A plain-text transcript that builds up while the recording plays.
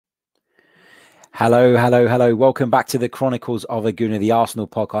Hello, hello, hello. Welcome back to the Chronicles of a Gooner, the Arsenal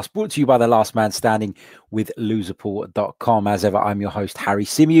podcast, brought to you by the Last Man Standing with loserpool.com. As ever, I'm your host, Harry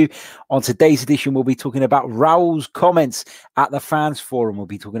Symeou. On today's edition, we'll be talking about Raul's comments at the Fans Forum. We'll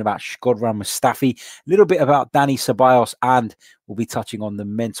be talking about Shkodran Mustafi, a little bit about Dani Ceballos, and we'll be touching on the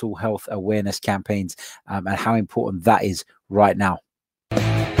mental health awareness campaigns and how important that is right now.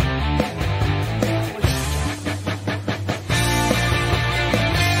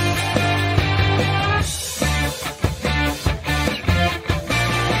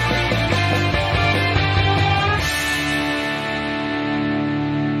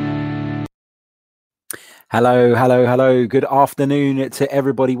 Hello, hello, hello. Good afternoon to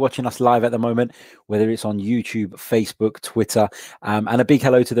everybody watching us live at the moment, whether it's on YouTube, Facebook, Twitter, and a big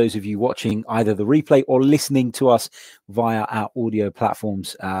hello to those of you watching either the replay or listening to us via our audio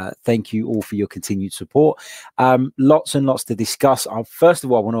platforms. Thank you all for your continued support. Lots and lots to discuss. First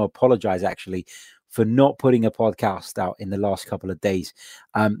of all, I want to apologize actually for not putting a podcast out in the last couple of days.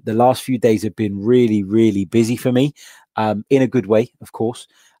 The last few days have been really, really busy for me, in a good way, of course.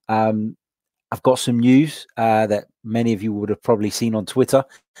 I've got some news that many of you would have probably seen on Twitter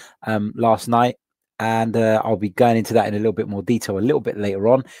last night, and I'll be going into that in a little bit more detail a little bit later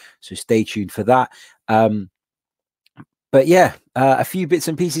on, so stay tuned for that. But yeah, a few bits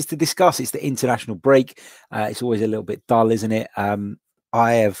and pieces to discuss. It's the international break. It's always a little bit dull, isn't it?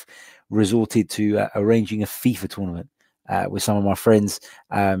 I have resorted to arranging a FIFA tournament with some of my friends,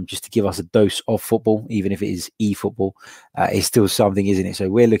 just to give us a dose of football, even if it is e-football. It's still something, isn't it? So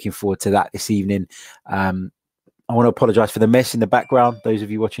we're looking forward to that this evening. I want to apologize for the mess in the background. Those of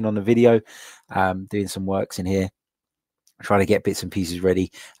you watching on the video, doing some works in here, trying to get bits and pieces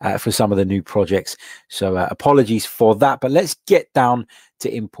ready for some of the new projects. So apologies for that, but let's get down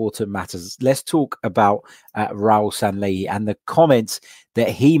to important matters. Let's talk about Raul Sanllehi and the comments that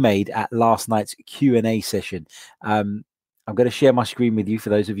he made at last night's Q&A session. I'm going to share my screen with you for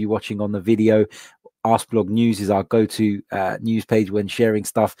those of you watching on the video. Askblog News is our go-to news page when sharing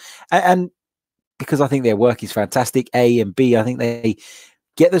stuff. And because I think their work is fantastic, A, and B, I think they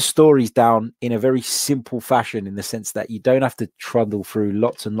get the stories down in a very simple fashion, in the sense that you don't have to trundle through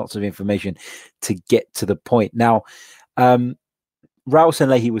lots and lots of information to get to the point. Now, Raul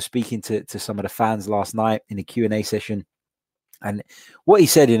Sanllehi was speaking to some of the fans last night in a Q&A session. And what he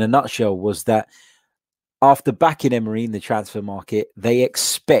said in a nutshell was that after backing Emery in the transfer market, they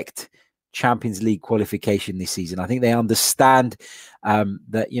expect Champions League qualification this season. I think they understand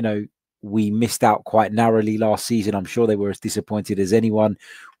that, you know, we missed out quite narrowly last season. I'm sure they were as disappointed as anyone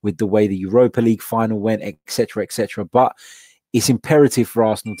with the way the Europa League final went, etc., etc. But it's imperative for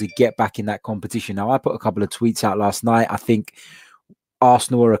Arsenal to get back in that competition. Now, I put a couple of tweets out last night. I think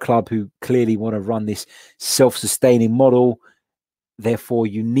Arsenal are a club who clearly want to run this self-sustaining model. Therefore,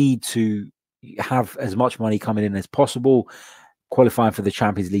 you need to have as much money coming in as possible. Qualifying for the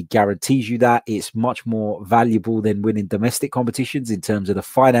Champions League guarantees you that. It's much more valuable than winning domestic competitions in terms of the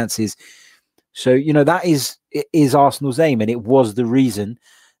finances. So, you know, that is Arsenal's aim. And it was the reason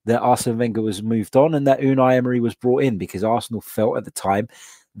that Arsene Wenger was moved on and that Unai Emery was brought in, because Arsenal felt at the time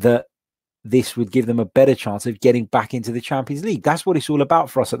that this would give them a better chance of getting back into the Champions League. That's what it's all about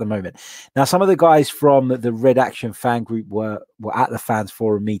for us at the moment. Now, some of the guys from the Red Action fan group were at the Fans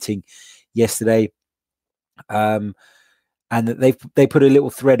Forum meeting yesterday, and they put a little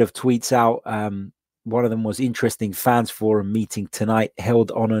thread of tweets out. One of them was interesting: Fans Forum meeting tonight held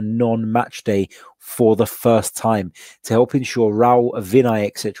on a non-match day for the first time to help ensure Raul, Vinay,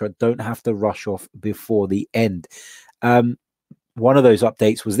 etc. don't have to rush off before the end. One of those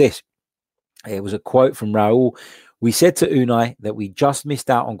updates was this. It was a quote from Raul. We said to Unai that we just missed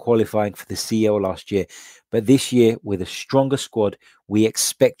out on qualifying for the CL last year, but this year, with a stronger squad, we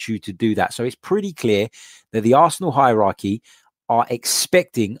expect you to do that. So it's pretty clear that the Arsenal hierarchy are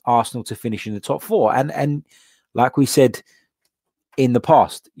expecting Arsenal to finish in the top four. And like we said in the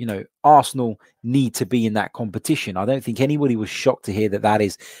past, you know, Arsenal need to be in that competition. I don't think anybody was shocked to hear that that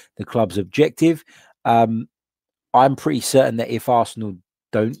is the club's objective. I'm pretty certain that if Arsenal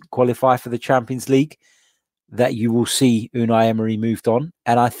don't qualify for the Champions League, that you will see Unai Emery moved on.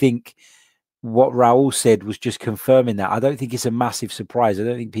 And I think what Raul said was just confirming that. I don't think it's a massive surprise. I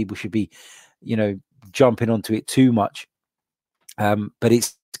don't think people should be, you know, jumping onto it too much. But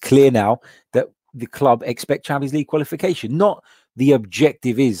it's clear now that the club expect Champions League qualification. Not the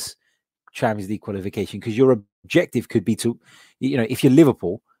objective is Champions League qualification, because your objective could be to, you know, if you're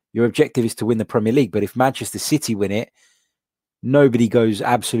Liverpool, your objective is to win the Premier League. But if Manchester City win it, nobody goes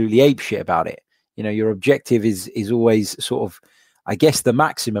absolutely apeshit about it. You know, your objective is always sort of, I guess, the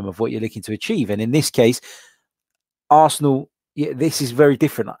maximum of what you're looking to achieve. And in this case, Arsenal, this is very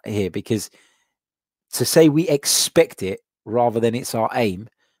different here, because to say we expect it rather than it's our aim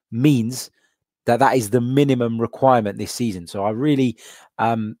means that is the minimum requirement this season. So I really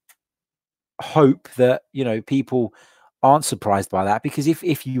hope that, people aren't surprised by that, because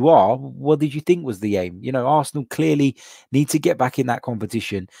if you are, what did you think was the aim? Arsenal clearly need to get back in that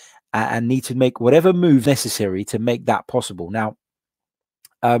competition and need to make whatever move necessary to make that possible. Now,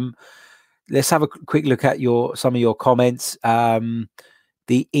 let's have a quick look at some of your comments.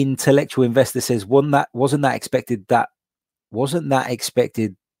 The intellectual investor says, wasn't that expected that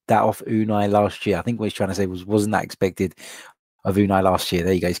off Unai last year? I think what he's trying to say wasn't that expected of Unai last year.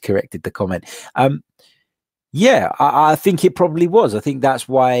 There you go. He's corrected the comment. Yeah, I think it probably was. I think that's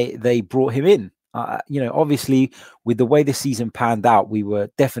why they brought him in. Obviously, with the way the season panned out, we were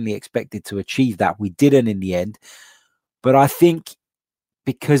definitely expected to achieve that. We didn't in the end. But I think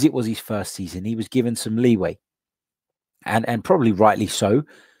because it was his first season, he was given some leeway. And probably rightly so.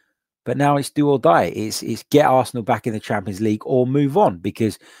 But now it's do or die. It's get Arsenal back in the Champions League or move on,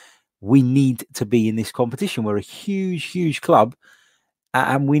 because we need to be in this competition. We're a huge, huge club.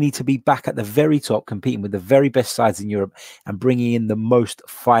 And we need to be back at the very top, competing with the very best sides in Europe and bringing in the most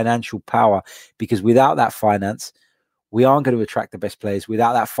financial power. Because without that finance, we aren't going to attract the best players.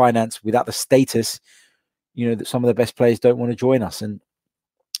 Without that finance, without the status, that some of the best players don't want to join us. And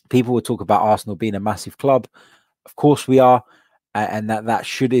people will talk about Arsenal being a massive club. Of course we are. And that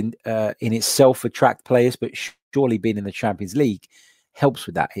should in itself attract players. But surely being in the Champions League helps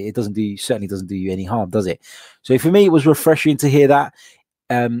with that. It certainly doesn't do you any harm, does it? So for me, it was refreshing to hear that.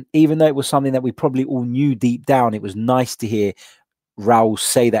 Even though it was something that we probably all knew deep down, it was nice to hear Raul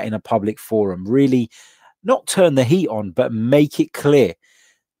say that in a public forum. Really not turn the heat on, but make it clear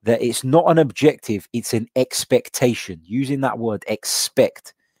that it's not an objective, it's an expectation. Using that word,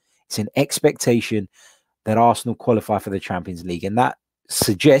 expect. It's an expectation that Arsenal qualify for the Champions League. And that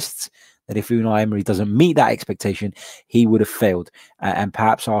suggests that if Unai Emery doesn't meet that expectation, he would have failed. And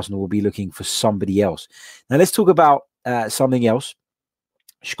perhaps Arsenal will be looking for somebody else. Now, let's talk about something else.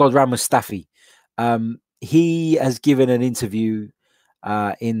 Shkodran Mustafi. He has given an interview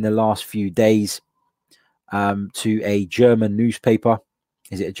in the last few days to a German newspaper.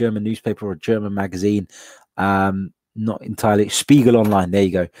 Is it a German newspaper or a German magazine? Not entirely. Spiegel Online. There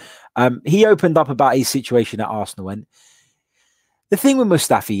you go. He opened up about his situation at Arsenal. And the thing with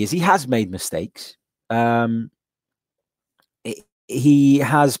Mustafi is he has made mistakes. He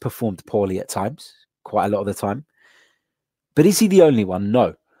has performed poorly at times, quite a lot of the time. But is he the only one?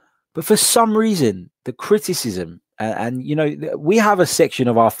 No. But for some reason, the criticism, and we have a section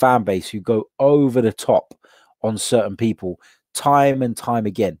of our fan base who go over the top on certain people time and time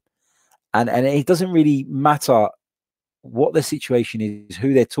again. And it doesn't really matter what the situation is,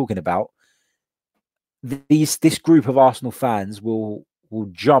 who they're talking about. This group of Arsenal fans will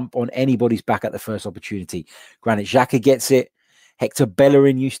jump on anybody's back at the first opportunity. Granit Xhaka gets it. Hector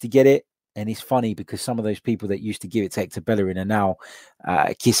Bellerin used to get it. And it's funny because some of those people that used to give it to Hector Bellerin are now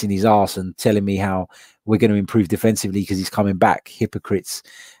kissing his ass and telling me how we're going to improve defensively because he's coming back. Hypocrites,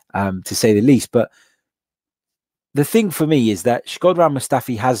 to say the least. But the thing for me is that Shkodran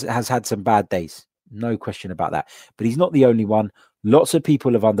Mustafi has had some bad days. No question about that. But he's not the only one. Lots of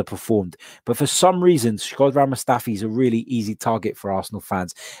people have underperformed. But for some reason, Shkodran Mustafi is a really easy target for Arsenal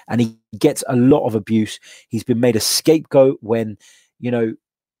fans. And he gets a lot of abuse. He's been made a scapegoat when,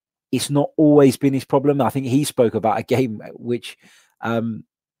 it's not always been his problem. I think he spoke about a game which,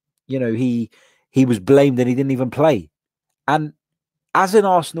 he was blamed and he didn't even play. And as an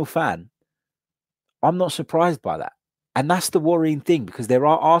Arsenal fan, I'm not surprised by that. And that's the worrying thing, because there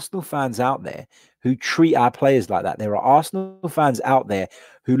are Arsenal fans out there who treat our players like that. There are Arsenal fans out there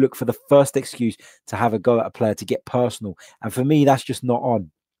who look for the first excuse to have a go at a player, to get personal. And for me, that's just not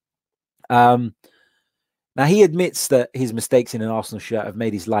on. Now, he admits that his mistakes in an Arsenal shirt have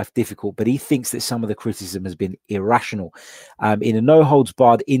made his life difficult, but he thinks that some of the criticism has been irrational. In a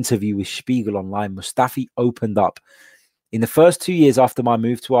no-holds-barred interview with Spiegel Online, Mustafi opened up. In the first 2 years after my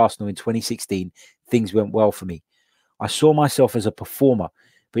move to Arsenal in 2016, things went well for me. I saw myself as a performer,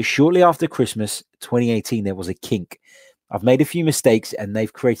 but shortly after Christmas 2018, there was a kink. I've made a few mistakes and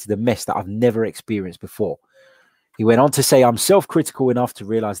they've created a mess that I've never experienced before. He went on to say, I'm self-critical enough to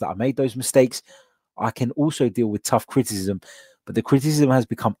realize that I made those mistakes. I can also deal with tough criticism, but the criticism has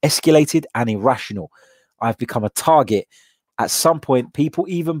become escalated and irrational. I've become a target. At some point, people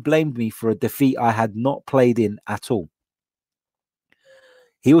even blamed me for a defeat I had not played in at all.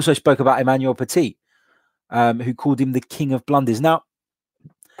 He also spoke about Emmanuel Petit, who called him the king of blunders. Now,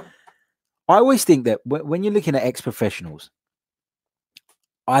 I always think that when you're looking at ex-professionals,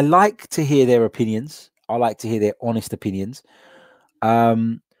 I like to hear their opinions. I like to hear their honest opinions.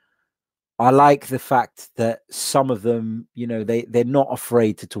 I like the fact that some of them, they're not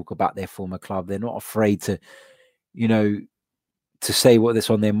afraid to talk about their former club. They're not afraid to, to say what's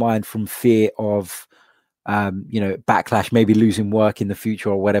on their mind from fear of, backlash, maybe losing work in the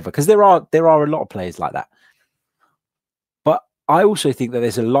future or whatever. Because there are a lot of players like that. But I also think that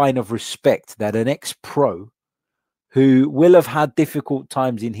there's a line of respect that an ex-pro who will have had difficult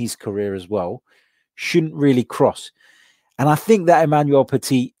times in his career as well shouldn't really cross. And I think that Emmanuel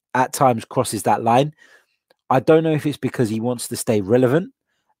Petit at times crosses that line. I don't know if it's because he wants to stay relevant,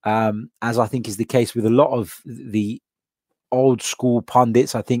 as I think is the case with a lot of the old school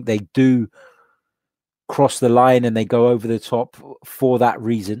pundits. I think they do cross the line and they go over the top for that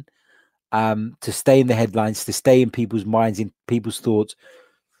reason, to stay in the headlines, to stay in people's minds, in people's thoughts.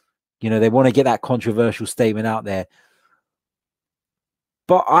 They want to get that controversial statement out there.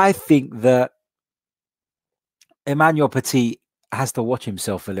 But I think that Emmanuel Petit has to watch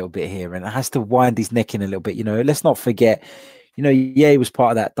himself a little bit here and has to wind his neck in a little bit. Let's not forget, he was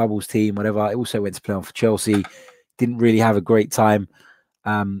part of that doubles team, whatever. He also went to play on for Chelsea. Didn't really have a great time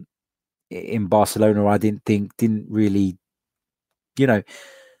in Barcelona. I didn't really,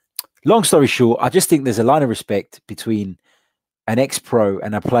 long story short, I just think there's a line of respect between an ex-pro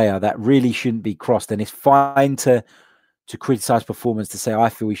and a player that really shouldn't be crossed. And it's fine to criticize performance, to say, I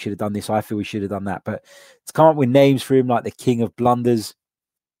feel we should have done this, I feel we should have done that. But to come up with names for him like the king of blunders,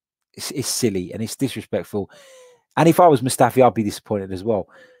 it's silly and it's disrespectful. And if I was Mustafi, I'd be disappointed as well.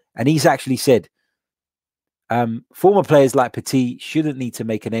 And he's actually said, former players like Petit shouldn't need to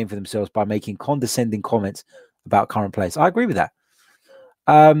make a name for themselves by making condescending comments about current players. I agree with that.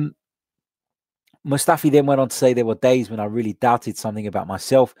 Mustafi then went on to say, there were days when I really doubted something about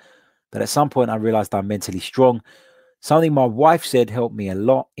myself, but at some point I realized I'm mentally strong. Something my wife said helped me a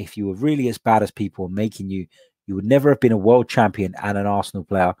lot. If you were really as bad as people are making you, you would never have been a world champion and an Arsenal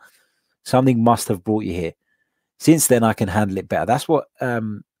player. Something must have brought you here. Since then, I can handle it better. That's what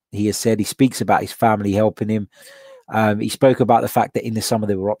he has said. He speaks about his family helping him. He spoke about the fact that in the summer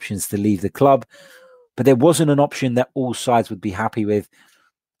there were options to leave the club, but there wasn't an option that all sides would be happy with.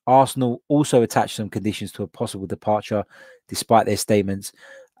 Arsenal also attached some conditions to a possible departure, despite their statements.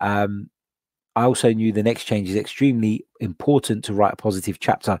 I also knew the next change is extremely important to write a positive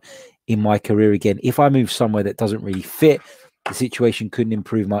chapter in my career again. If I move somewhere that doesn't really fit, the situation couldn't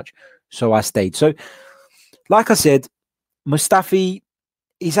improve much. So I stayed. So, like I said, Mustafi,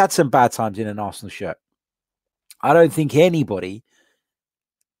 he's had some bad times in an Arsenal shirt. I don't think anybody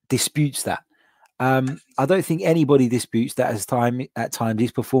disputes that. I don't think anybody disputes that at times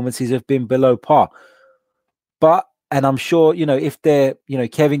his performances have been below par. But, and I'm sure, if they're,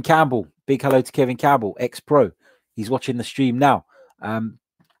 Kevin Campbell, big hello to Kevin Campbell, ex-pro. He's watching the stream now.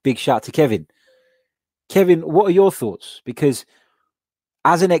 Big shout to Kevin. Kevin, what are your thoughts? Because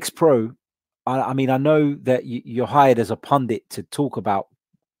as an ex-pro, I mean, I know that you're hired as a pundit to talk about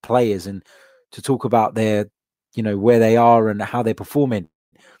players and to talk about their, where they are and how they're performing.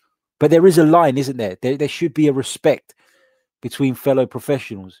 But there is a line, isn't there? There should be a respect between fellow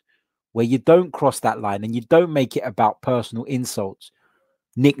professionals where you don't cross that line and you don't make it about personal insults,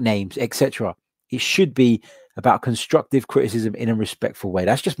 nicknames, etc. It should be about constructive criticism in a respectful way.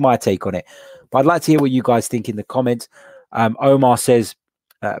 That's just my take on it. But I'd like to hear what you guys think in the comments. Omar says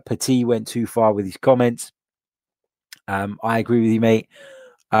Petit went too far with his comments. I agree with you, mate.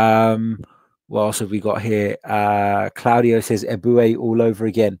 What else have we got here? Claudio says Eboué all over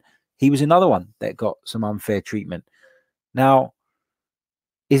again. He was another one that got some unfair treatment. Now,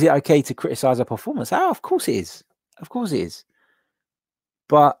 is it okay to criticize a performance? Oh, of course it is. Of course it is.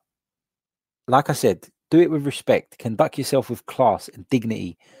 But like I said, do it with respect. Conduct yourself with class and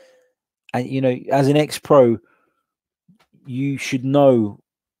dignity. And, as an ex-pro, you should know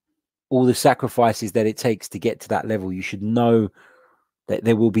all the sacrifices that it takes to get to that level. You should know that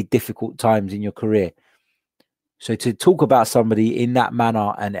there will be difficult times in your career. So to talk about somebody in that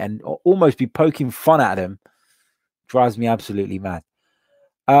manner and almost be poking fun at them drives me absolutely mad.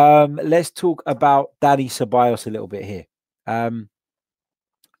 Let's talk about Dani Ceballos a little bit here. Dani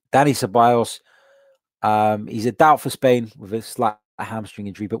Ceballos, he's a doubt for Spain with a slight hamstring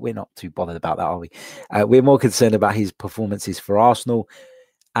injury, but we're not too bothered about that, are we? We're more concerned about his performances for Arsenal.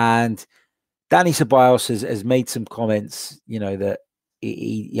 And Dani Ceballos has made some comments, that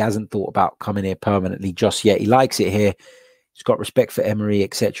he hasn't thought about coming here permanently just yet. He likes it here. He's got respect for Emery,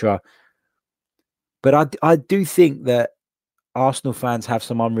 etc. But I do think that Arsenal fans have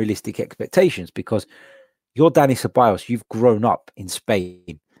some unrealistic expectations because you're Dani Ceballos. You've grown up in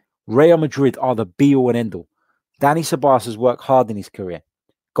Spain. Real Madrid are the be-all and end-all. Dani Ceballos has worked hard in his career,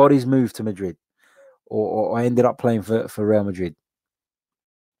 got his move to Madrid, or ended up playing for Real Madrid.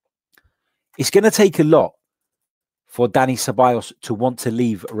 it's going to take a lot for Dani Ceballos to want to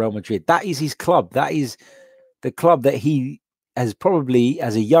leave Real Madrid. That is his club. That is the club that he has probably,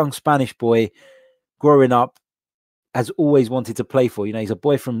 as a young Spanish boy growing up, has always wanted to play for. You know, he's a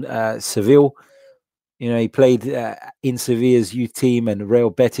boy from Seville. You know, he played in Sevilla's youth team and Real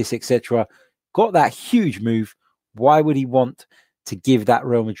Betis, etc. Got that huge move. Why would he want to give that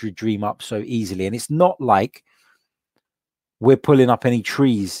Real Madrid dream up so easily? And it's not like we're pulling up any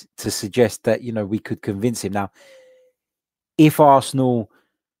trees to suggest that, you know, we could convince him. Now, if Arsenal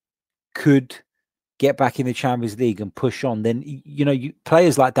could get back in the Champions League and push on, then, you know,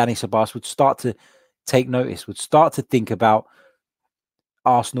 players like Dani Ceballos would start to take notice, would start to think about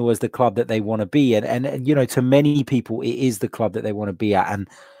Arsenal as the club that they want to be. And you know, to many people, it is the club that they want to be at. And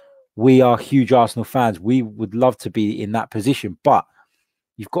we are huge Arsenal fans. We would love to be in that position. But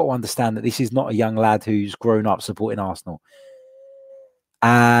you've got to understand that this is not a young lad who's grown up supporting Arsenal.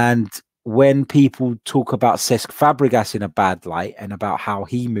 And when people talk about Cesc Fabregas in a bad light and about how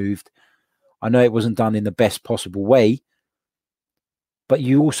he moved, I know it wasn't done in the best possible way, but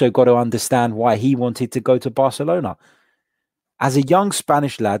you also got to understand why he wanted to go to Barcelona. As a young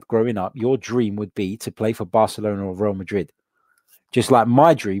Spanish lad growing up, your dream would be to play for Barcelona or Real Madrid. Just like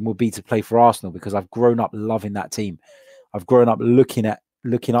my dream would be to play for Arsenal, because I've grown up loving that team. I've grown up looking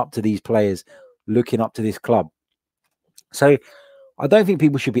up to these players, looking up to this club. So I don't think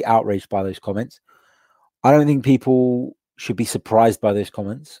people should be outraged by those comments. I don't think people should be surprised by those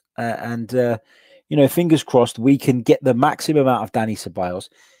comments. You know, fingers crossed, we can get the maximum out of Dani Ceballos,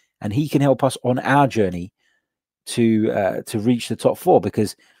 and he can help us on our journey to reach the top four,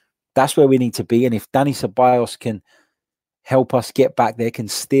 because that's where we need to be. And if Dani Ceballos can help us get back there, can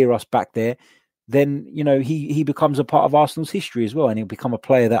steer us back there, then, you know, he becomes a part of Arsenal's history as well, and he'll become a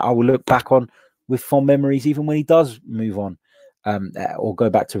player that I will look back on with fond memories, even when he does move on or go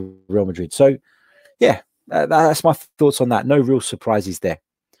back to Real Madrid. So, yeah, that's my thoughts on that. No real surprises there.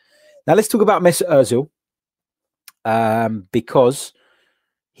 Now, let's talk about Mesut Ozil, because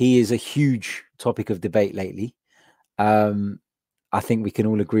he is a huge topic of debate lately. I think we can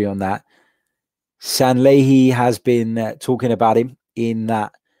all agree on that. Sanlehi has been talking about him in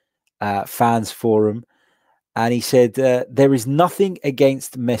that fans forum, and he said, there is nothing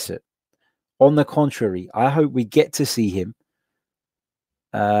against Mesut. On the contrary, I hope we get to see him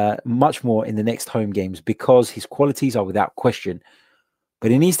much more in the next home games, because his qualities are without question, but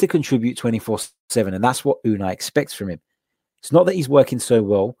he needs to contribute 24/7, and that's what Unai expects from him. It's not that he's working so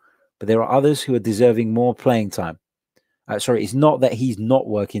well, but there are others who are deserving more playing time. It's not that he's not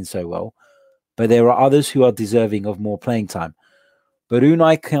working so well, but there are others who are deserving of more playing time. But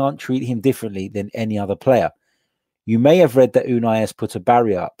Unai can't treat him differently than any other player. You may have read that Unai has put a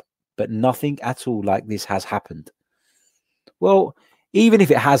barrier up, but nothing at all like this has happened. Well, even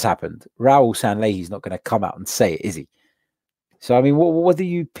if it has happened, Raul Sanlehi is not going to come out and say it, is he? So, I mean, what do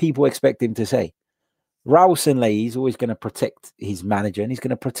you people expect him to say? Raul Sanlehi is always going to protect his manager, and he's going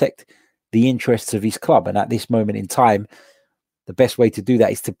to protect the interests of his club. And at this moment in time, the best way to do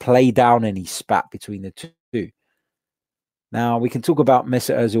that is to play down any spat between the two. Now, we can talk about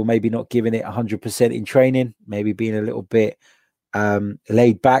Mesut Ozil maybe not giving it 100% in training, maybe being a little bit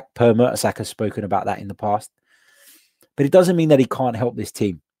laid back. Per Mertesacker has spoken about that in the past. But it doesn't mean that he can't help this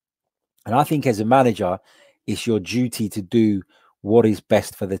team. And I think as a manager, it's your duty to do what is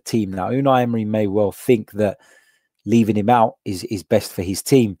best for the team. Now, Unai Emery may well think that leaving him out is best for his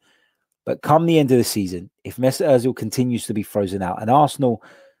team. But come the end of the season, if Mesut Ozil continues to be frozen out and Arsenal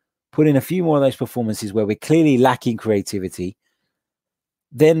put in a few more of those performances where we're clearly lacking creativity,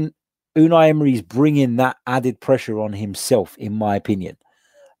 then Unai Emery is bringing that added pressure on himself, in my opinion.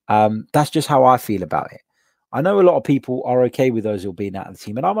 That's just how I feel about it. I know a lot of people are okay with Ozil being out of the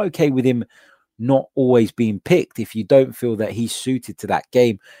team, and I'm okay with him not always being picked if you don't feel that he's suited to that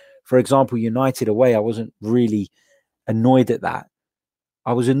game. For example, United away, I wasn't really annoyed at that.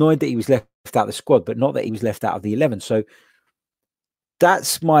 I was annoyed that he was left out of the squad, but not that he was left out of the 11. So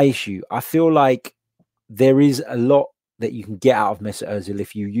that's my issue. I feel like there is a lot that you can get out of Mesut Ozil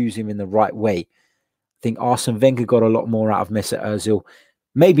if you use him in the right way. I think Arsene Wenger got a lot more out of Mesut Ozil.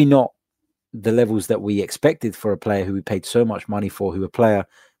 Maybe not the levels that we expected for a player who we paid so much money for, who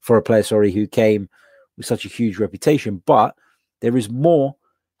came with such a huge reputation. But there is more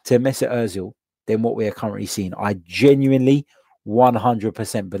to Mesut Ozil than what we are currently seeing. I genuinely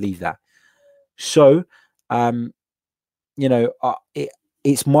 100% believe that. So,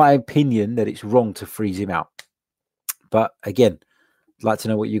 it's my opinion that it's wrong to freeze him out. But again, I'd like to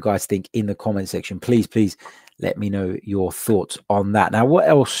know what you guys think in the comment section. Please let me know your thoughts on that. Now, what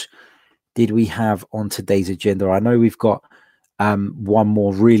else did we have on today's agenda? I know we've got one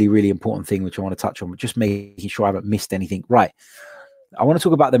more really important thing which I want to touch on, just making sure I haven't missed anything. Right. I want to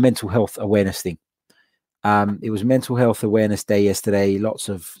talk about the mental health awareness thing. It was Mental Health Awareness Day yesterday. Lots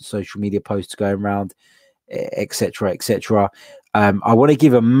of social media posts going around, etc., etc. I want to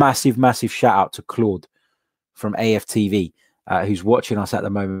give a massive shout out to Claude from AFTV, who's watching us at the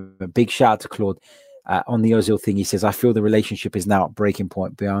moment. A big shout out to Claude. On the Ozil thing, he says, I feel the relationship is now at breaking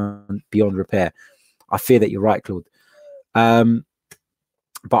point, beyond repair. I fear that you're right, Claude. But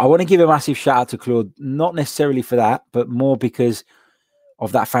I want to give a massive shout out to Claude, not necessarily for that, but more because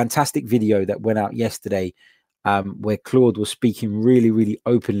of that fantastic video that went out yesterday, where Claude was speaking really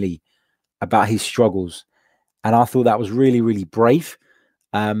openly about his struggles. And I thought that was really brave.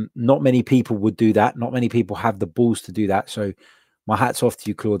 Not many people would do that. Not many people have the balls to do that. So my hat's off to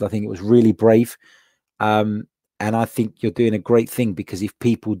you, Claude. I think it was really brave. And I think you're doing a great thing, because if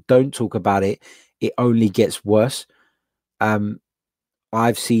people don't talk about it, it only gets worse.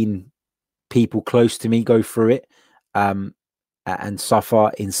 I've seen people close to me go through it and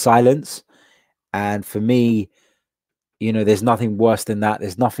suffer in silence. And for me, there's nothing worse than that.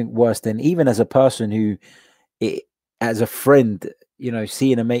 There's nothing worse than, even as a person who, as a friend,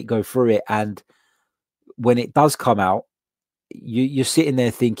 seeing a mate go through it. And when it does come out, you're sitting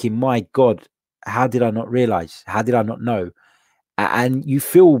there thinking, my God, how did I not realize? How did I not know? And you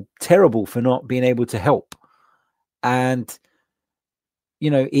feel terrible for not being able to help. And,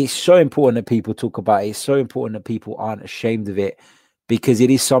 it's so important that people talk about it. It's so important that people aren't ashamed of it, because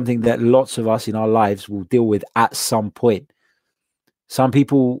it is something that lots of us in our lives will deal with at some point. Some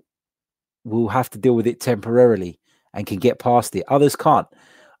people will have to deal with it temporarily and can get past it. Others can't.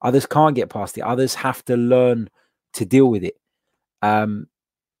 Others can't get past it. Others have to learn to deal with it. And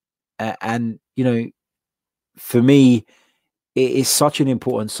for me, it is such an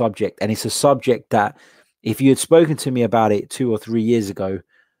important subject. And it's a subject that, if you had spoken to me about it 2 or 3 years ago,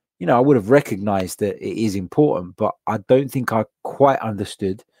 I would have recognized that it is important, but I don't think I quite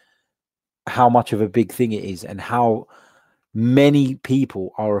understood how much of a big thing it is and how many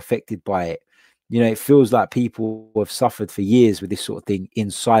people are affected by it. It feels like people have suffered for years with this sort of thing in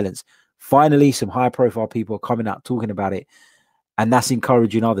silence. Finally, some high profile people are coming out talking about it, and that's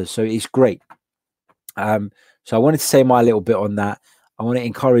encouraging others. So it's great. So I wanted to say my little bit on that. I want to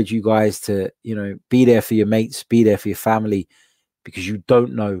encourage you guys to, be there for your mates, be there for your family, because you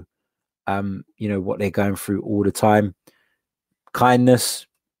don't know, what they're going through all the time. Kindness,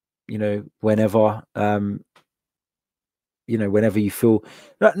 whenever, whenever you feel,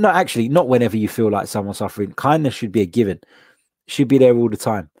 not whenever you feel like someone's suffering. Kindness should be a given, should be there all the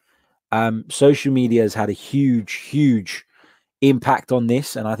time. Social media has had a huge impact on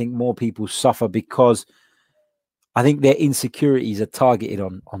this, and I think more people suffer because I think their insecurities are targeted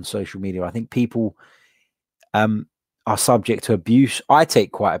on social media. I think people are subject to abuse. I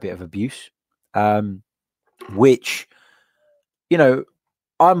take quite a bit of abuse, which,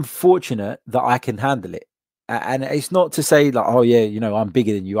 I'm fortunate that I can handle it. And it's not to say like, oh yeah, I'm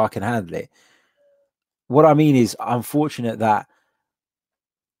bigger than you, I can handle it. What I mean is, I'm fortunate that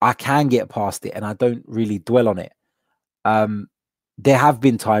I can get past it and I don't really dwell on it. There have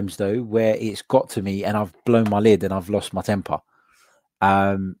been times though where it's got to me and I've blown my lid and I've lost my temper.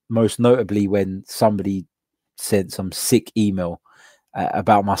 Most notably when somebody sent some sick email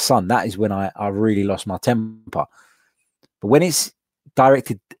about my son. That is when I really lost my temper. But when it's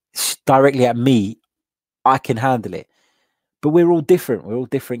directed directly at me, I can handle it. But we're all different. We're all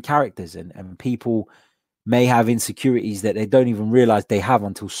different characters, and people may have insecurities that they don't even realize they have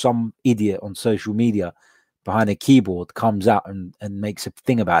until some idiot on social media behind a keyboard comes out and makes a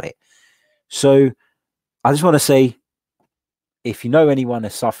thing about it. So I just want to say, if you know anyone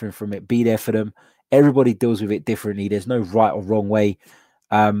that's suffering from it, be there for them. Everybody deals with it differently. There's no right or wrong way.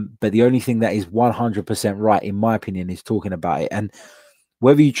 But the only thing that is 100% right, in my opinion, is talking about it. And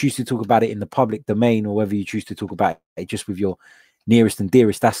whether you choose to talk about it in the public domain or whether you choose to talk about it just with your nearest and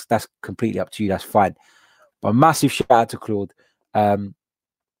dearest, that's completely up to you. That's fine. But a massive shout out to Claude,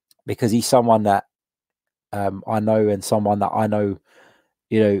 because he's someone that I know, and someone that I know,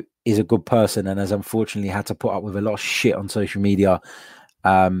 is a good person, and has unfortunately had to put up with a lot of shit on social media,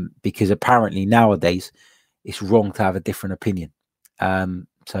 because apparently nowadays it's wrong to have a different opinion. So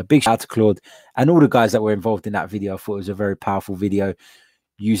a big shout out to Claude and all the guys that were involved in that video. I thought it was a very powerful video,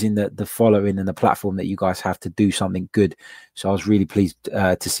 using the following and the platform that you guys have to do something good. So I was really pleased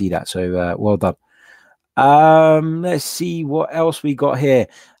to see that. So well done. Let's see what else we got here.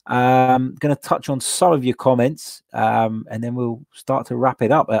 Going to touch on some of your comments, and then we'll start to wrap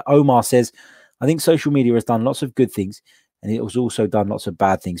it up. Omar says, I think social media has done lots of good things, and it has also done lots of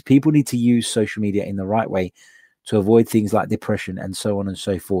bad things. People need to use social media in the right way to avoid things like depression and so on and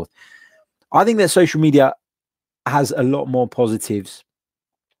so forth. I think that social media has a lot more positives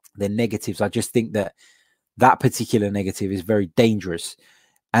than negatives. I just think that that particular negative is very dangerous.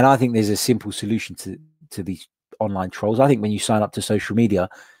 And I think there's a simple solution to these online trolls. I think when you sign up to social media,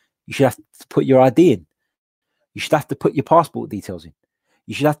 you should have to put your ID in. You should have to put your passport details in.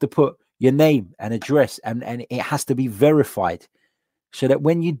 You should have to put your name and address, and it has to be verified, so that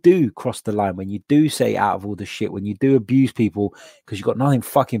when you do cross the line, when you do say out of all the shit, when you do abuse people because you've got nothing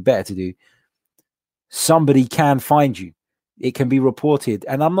fucking better to do, somebody can find you. It can be reported.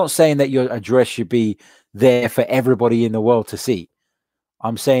 And I'm not saying that your address should be there for everybody in the world to see.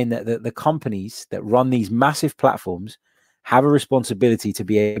 I'm saying that the companies that run these massive platforms have a responsibility to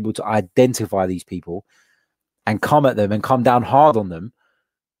be able to identify these people and come at them and come down hard on them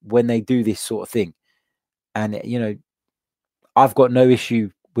when they do this sort of thing. And, you know, I've got no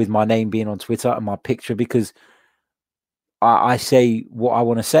issue with my name being on Twitter and my picture, because I say what I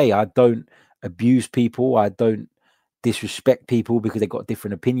want to say. I don't abuse people. I don't disrespect people because they've got a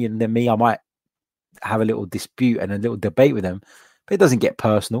different opinion than me. I might have a little dispute and a little debate with them, but it doesn't get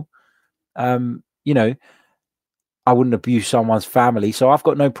personal. You know, I wouldn't abuse someone's family. So I've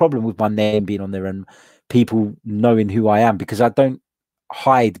got no problem with my name being on there and people knowing who I am, because I don't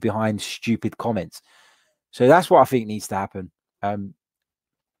hide behind stupid comments. So that's what I think needs to happen. I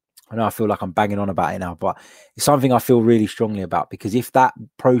know I feel like I'm banging on about it now, but it's something I feel really strongly about, because if that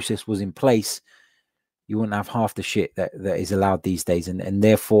process was in place, you wouldn't have half the shit that is allowed these days. And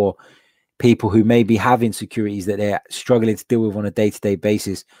therefore, people who maybe have insecurities that they're struggling to deal with on a day-to-day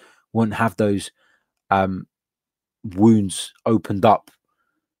basis wouldn't have those wounds opened up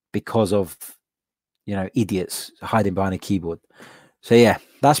because of, you know, idiots hiding behind a keyboard. So yeah,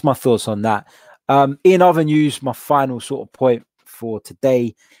 that's my thoughts on that. In other news, my final sort of point for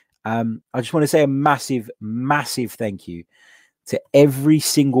today, I just want to say a massive thank you to every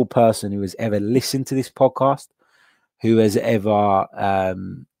single person who has ever listened to this podcast, who has ever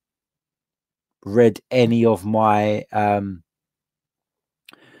read any of my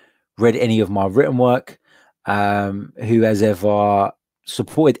written work, who has ever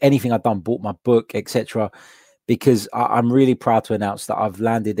supported anything I've done, bought my book, etc. Because I'm really proud to announce that I've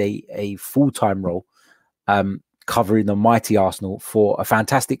landed a full-time role covering the mighty Arsenal for a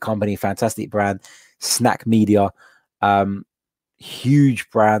fantastic company, fantastic brand, Snack Media, huge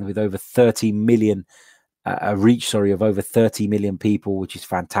brand with over 30 million a reach, of over 30 million people, which is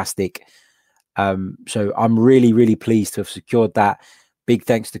fantastic. So I'm really pleased to have secured that. Big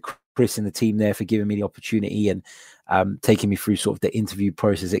thanks to Chris and the team there for giving me the opportunity and taking me through sort of the interview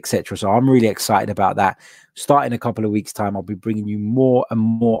process, etc. So I'm really excited about that. Starting a couple of weeks' time, I'll be bringing you more and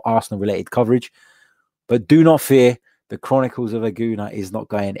more Arsenal-related coverage. But do not fear, the Chronicles of a Gooner is not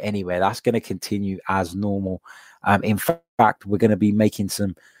going anywhere. That's going to continue as normal. In fact, we're going to be making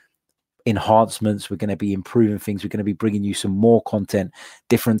some enhancements. We're going to be improving things. We're going to be bringing you some more content,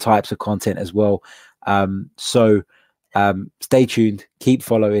 different types of content as well. So stay tuned, keep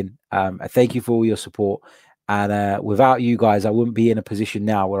following. Thank you for all your support. And without you guys, I wouldn't be in a position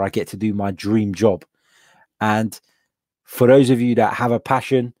now where I get to do my dream job. And for those of you that have a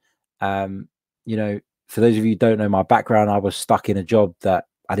passion, you know, for those of you who don't know my background, I was stuck in a job that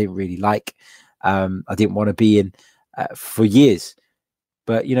I didn't really like. I didn't want to be in for years.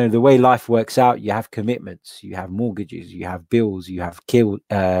 But, you know, the way life works out, you have commitments, you have mortgages, you have bills, you have kids,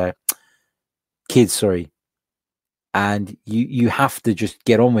 and you have to just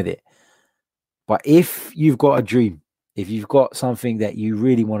get on with it. But if you've got a dream, if you've got something that you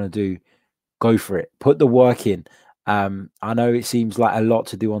really want to do, go for it. Put the work in. I know it seems like a lot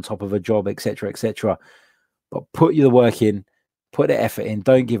to do on top of a job, etc., but put the work in, put the effort in,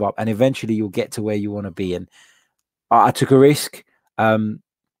 don't give up, and eventually you'll get to where you want to be. And I took a risk, but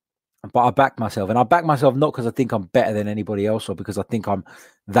I backed myself. And I backed myself not because I think I'm better than anybody else or because I think I'm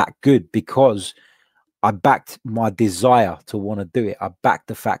that good, because I backed my desire to want to do it. I backed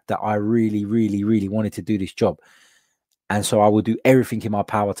the fact that I really wanted to do this job. And so I will do everything in my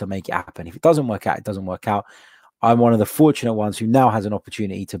power to make it happen. If it doesn't work out, it doesn't work out. I'm one of the fortunate ones who now has an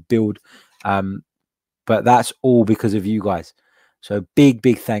opportunity to build. But that's all because of you guys. So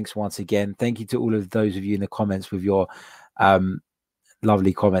big thanks once again. Thank you to all of those of you in the comments with your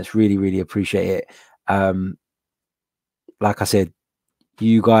lovely comments. Really appreciate it. Like I said,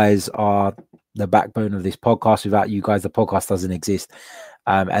 you guys are the backbone of this podcast. Without you guys, the podcast doesn't exist.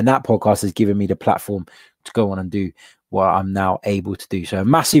 And that podcast has given me the platform to go on and do what I'm now able to do. So a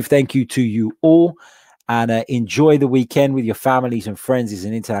massive thank you to you all, and enjoy the weekend with your families and friends. It's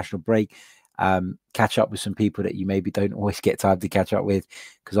an international break. catch up with some people that you maybe don't always get time to catch up with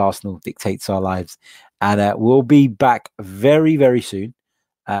because Arsenal dictates our lives. And we'll be back very, very soon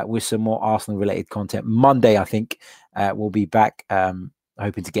with some more Arsenal related content. Monday, I think, we'll be back,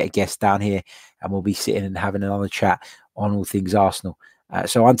 hoping to get a guest down here, and we'll be sitting and having another chat on all things Arsenal.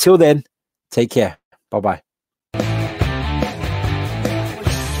 So until then, take care. Bye-bye.